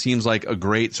Morgan seems like a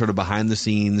great sort of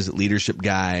behind-the-scenes leadership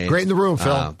guy. Great in the room,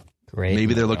 Phil. Great.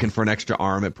 Maybe they're looking for an extra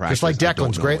arm at practice. Just like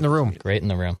Declan's great in the room. Great in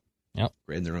the room. Yep.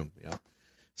 Great in the room. Yeah.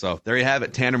 So there you have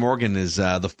it. Tanner Morgan is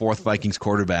the fourth Vikings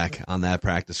quarterback on that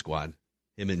practice squad.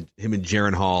 Him and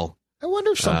Jaron Hall. I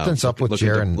wonder if something's up with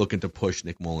Jaron. Looking to push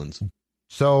Nick Mullins.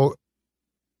 So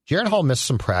Jaron Hall missed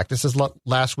some practices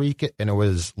last week, and it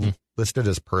was listed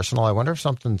as personal. I wonder if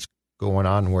something's going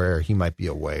on where he might be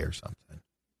away or something.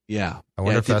 Yeah. I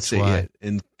wonder if that's why. Yeah.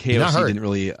 And KOC didn't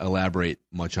really elaborate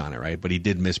much on it, right? But he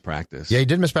did miss practice. Yeah, he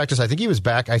did miss practice. I think he was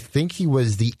back. I think he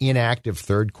was the inactive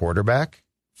third quarterback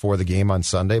for the game on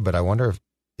Sunday, but I wonder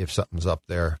if something's up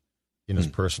there in his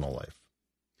personal life.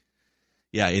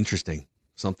 Yeah, interesting.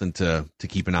 Something to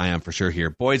keep an eye on for sure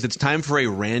here. Boys, it's time for a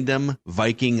random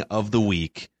Viking of the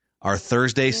week, our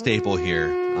Thursday staple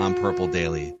here on Purple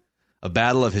Daily. A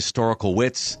battle of historical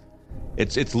wits.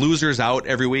 It's losers out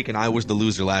every week, and I was the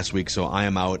loser last week, so I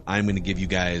am out. I'm going to give you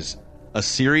guys a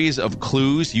series of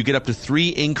clues. You get up to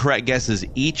 3 incorrect guesses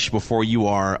each before you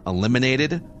are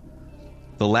eliminated.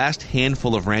 The last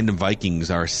handful of random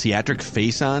Vikings are Seatric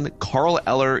Faison, Carl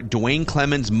Eller, Dwayne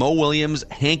Clemens, Mo Williams,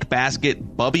 Hank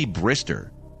Baskett, Bubby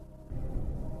Brister.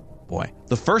 Boy,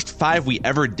 the first 5 we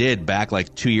ever did back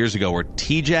like 2 years ago were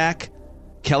T-Jack,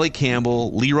 Kelly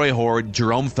Campbell, Leroy Horde,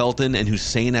 Jerome Felton, and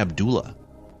Hussein Abdullah.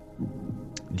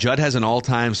 Judd has an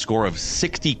all-time score of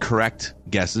 60 correct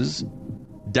guesses.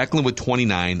 Declan with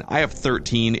 29. I have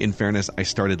 13. In fairness, I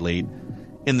started late.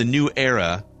 In the new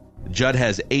era, Judd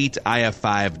has 8, I have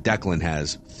 5, Declan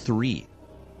has 3.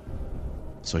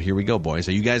 So here we go, boys.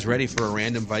 Are you guys ready for a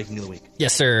random Viking of the week?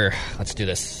 Yes, sir. Let's do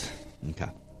this. Okay.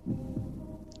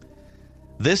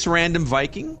 This random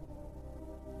Viking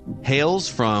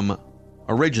hails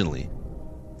originally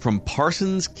from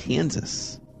Parsons,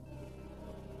 Kansas.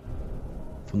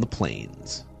 From the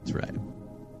Plains. That's right.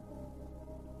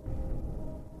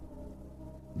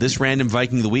 This random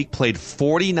Viking of the week played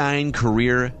 49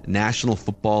 career National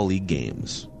Football League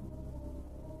games.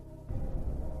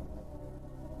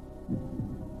 I'm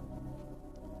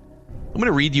going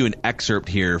to read you an excerpt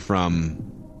here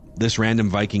from this random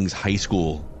Viking's high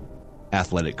school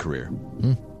athletic career.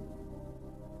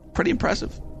 Pretty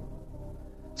impressive.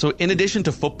 So in addition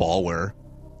to football, where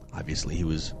obviously he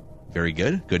was Very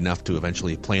good. Good enough to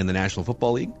eventually play in the National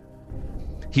Football League.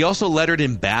 He also lettered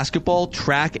in basketball,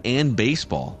 track, and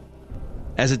baseball.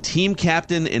 As a team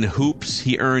captain in hoops,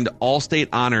 he earned All-State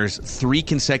honors 3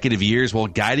 consecutive years while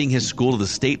guiding his school to the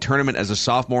state tournament as a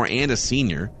sophomore and a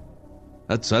senior.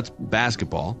 That's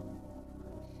basketball.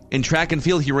 In track and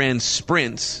field, he ran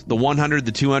sprints, the 100,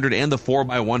 the 200, and the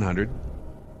 4x100,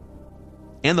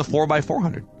 and the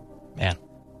 4x400. Man.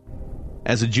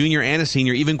 As a junior and a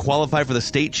senior, even qualified for the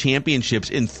state championships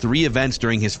in 3 events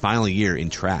during his final year in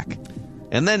track.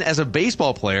 And then as a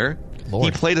baseball player,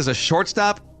 he played as a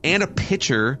shortstop and a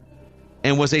pitcher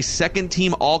and was a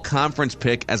second-team all-conference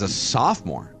pick as a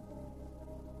sophomore.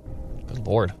 Good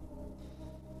Lord.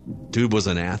 Dude was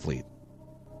an athlete.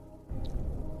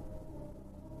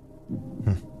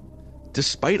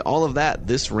 Despite all of that,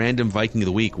 this random Viking of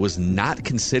the Week was not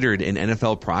considered an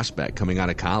NFL prospect coming out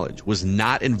of college, was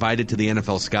not invited to the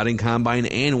NFL scouting combine,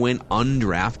 and went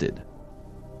undrafted.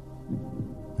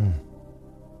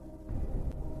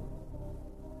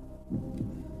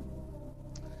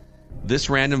 This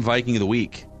random Viking of the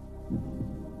Week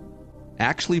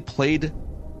actually played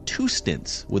 2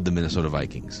 stints with the Minnesota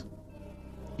Vikings.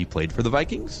 He played for the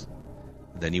Vikings,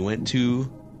 then he went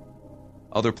to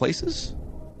other places,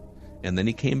 and then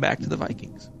he came back to the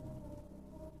Vikings.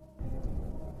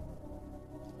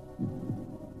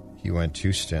 He went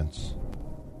 2 stints.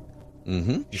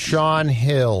 Mm-hmm. Sean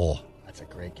Hill. That's a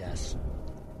great guess.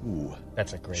 Ooh.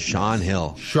 That's a great Sean guess.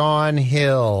 Hill. Sean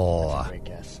Hill. That's a great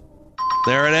guess.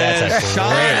 There it is. That's a Sean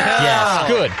great Hill. guess.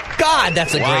 Good God,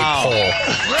 that's a Wow. great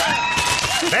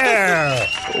poll. There.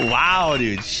 Wow,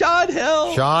 dude. Sean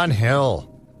Hill. Sean Hill.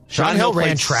 Sean Hill ran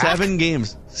played track. 7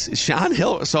 games. Sean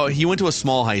Hill. So he went to a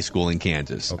small high school in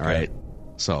Kansas. Okay. All right.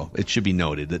 So it should be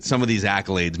noted that some of these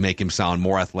accolades make him sound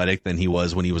more athletic than he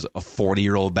was when he was a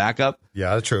 40-year-old backup.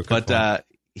 Yeah, that's true. Good But point.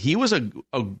 he was a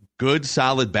good,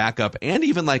 solid backup and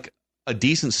even like a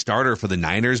decent starter for the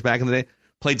Niners back in the day.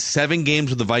 Played 7 games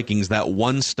with the Vikings. That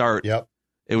one start. Yep.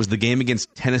 It was the game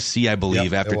against Tennessee, I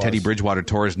believe, Yep, after it Teddy was. Bridgewater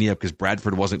tore his knee up because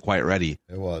Bradford wasn't quite ready.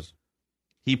 It was.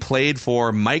 He played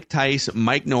for Mike Tice,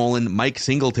 Mike Nolan, Mike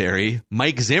Singletary,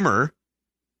 Mike Zimmer.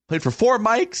 Played for 4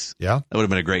 Mikes. Yeah. That would have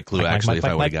been a great clue, Mike, actually, if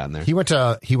I would Mike. have gotten there. He went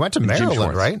to Jim Maryland,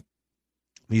 Schwartz. right?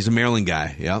 He's a Maryland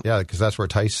guy. Yeah. Yeah, because that's where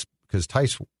Tice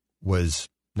was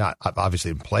not,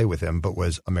 obviously didn't play with him, but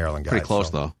was a Maryland guy. Pretty close,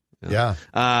 so. though. Yeah.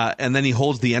 And then he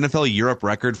holds the NFL Europe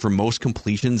record for most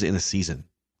completions in a season.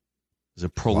 He's a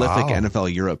prolific Wow.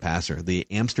 NFL Europe passer. The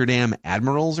Amsterdam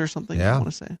Admirals or something, Yeah. I want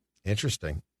to say.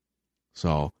 Interesting.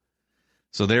 So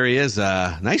there he is.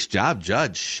 Nice job,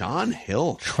 Judge. Sean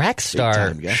Hill. Track star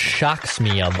time guesser. shocks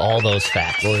me of all those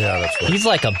facts. Oh, yeah, that's right. He's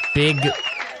like a big,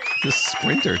 The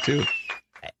sprinter, too.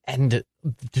 and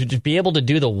to be able to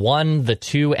do the 1, the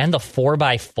 2, and the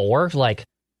 4x4, like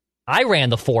I ran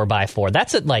the 4x4.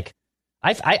 That's it. Like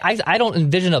I don't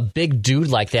envision a big dude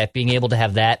like that being able to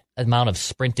have that amount of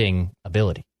sprinting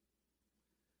ability.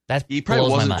 That He probably blows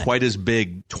my wasn't mind. quite as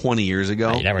big 20 years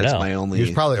ago. You never That's know. my only. He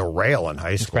was probably a rail in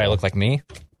high He school. probably looked like me,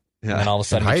 Yeah. and then all of a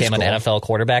sudden In high became an school. NFL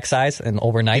quarterback size, and He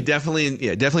overnight.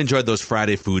 definitely enjoyed those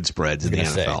Friday food spreads in the I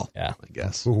was gonna NFL. say, yeah. I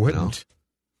guess. Who wouldn't?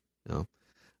 You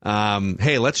know?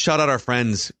 Hey, let's shout out our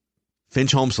friends,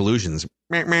 Finch Home Solutions.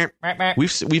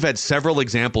 We've had several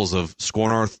examples of Score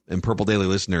North and Purple Daily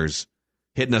listeners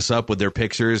hitting us up with their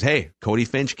pictures. Hey, Cody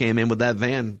Finch came in with that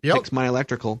van. Yep. Fixed my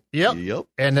electrical. Yep.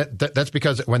 And that's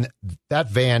because when that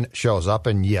van shows up,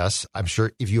 and yes, I'm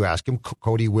sure if you ask him,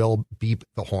 Cody will beep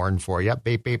the horn for you.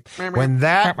 Beep, beep. When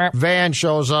that van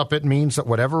shows up, it means that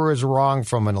whatever is wrong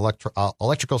from an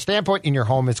electrical standpoint in your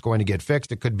home is going to get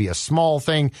fixed. It could be a small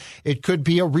thing. It could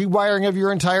be a rewiring of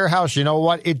your entire house. You know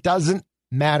what? It doesn't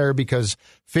matter because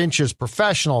Finch is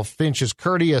professional. Finch is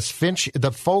courteous. Finch,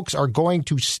 the folks are going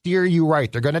to steer you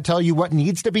right. They're going to tell you what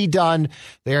needs to be done.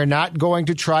 They are not going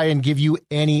to try and give you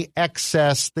any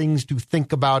excess things to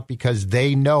think about because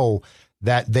they know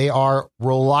that they are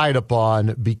relied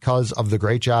upon because of the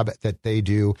great job that they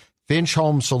do. Finch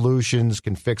Home Solutions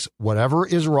can fix whatever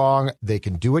is wrong. They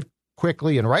can do it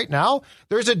quickly. And right now,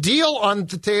 there's a deal on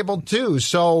the table, too.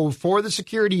 So for the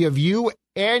security of you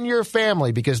and your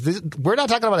family, because we're not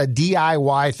talking about a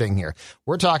DIY thing here.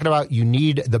 We're talking about you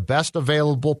need the best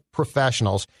available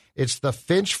professionals. It's the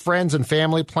Finch Friends and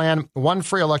Family Plan. 1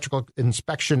 free electrical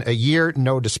inspection a year,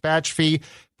 no dispatch fee.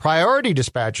 Priority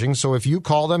dispatching. So if you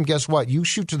call them, guess what? You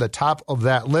shoot to the top of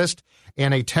that list.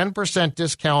 And a 10%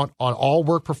 discount on all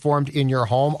work performed in your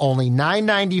home. Only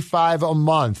 $9.95 a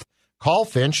month. Call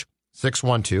Finch,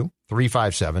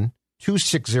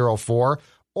 612-357-2604.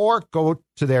 Or go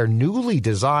to their newly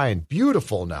designed,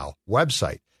 beautiful now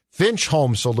website,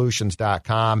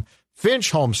 finchhomesolutions.com.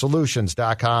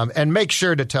 FinchHomeSolutions.com, and make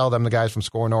sure to tell them the guys from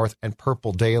Score North and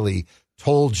Purple Daily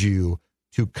told you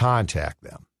to contact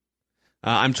them.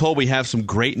 I'm told we have some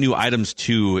great new items,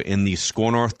 too, in the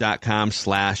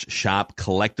scorenorth.com/shop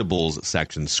collectibles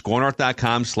section.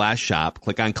 Scorenorth.com/shop.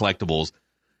 Click on collectibles.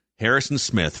 Harrison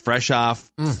Smith, fresh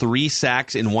off 3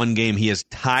 sacks in one game. He has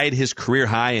tied his career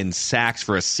high in sacks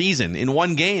for a season in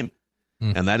one game.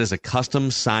 And that is a custom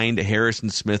signed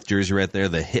Harrison Smith jersey right there,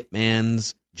 the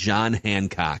Hitman's John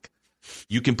Hancock.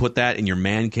 You can put that in your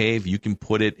man cave. You can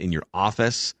put it in your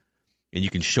office. And you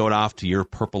can show it off to your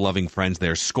purple-loving friends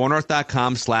there.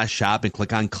 Scorenorth.com/shop and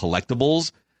click on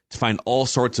collectibles to find all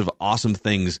sorts of awesome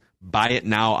things. Buy it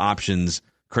now options,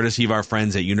 courtesy of our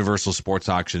friends at Universal Sports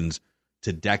Auctions,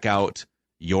 to deck out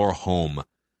your home.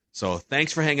 So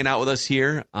thanks for hanging out with us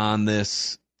here on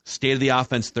this State of the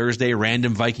Offense Thursday,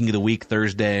 Random Viking of the Week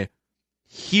Thursday.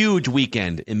 Huge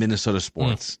weekend in Minnesota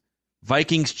sports.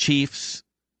 Vikings, Chiefs.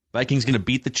 Vikings going to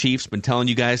beat the Chiefs. Been telling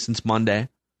you guys since Monday.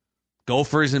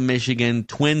 Gophers in Michigan,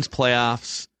 Twins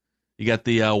playoffs. You got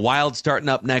the Wild starting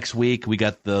up next week. We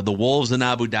got the Wolves in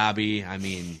Abu Dhabi. I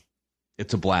mean,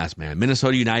 it's a blast, man.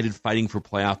 Minnesota United fighting for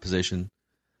playoff position.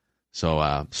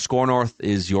 So Score North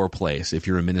is your place if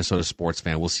you're a Minnesota sports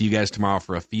fan. We'll see you guys tomorrow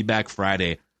for a Feedback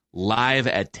Friday live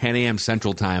at 10 a.m.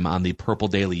 Central Time on the Purple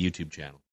Daily YouTube channel.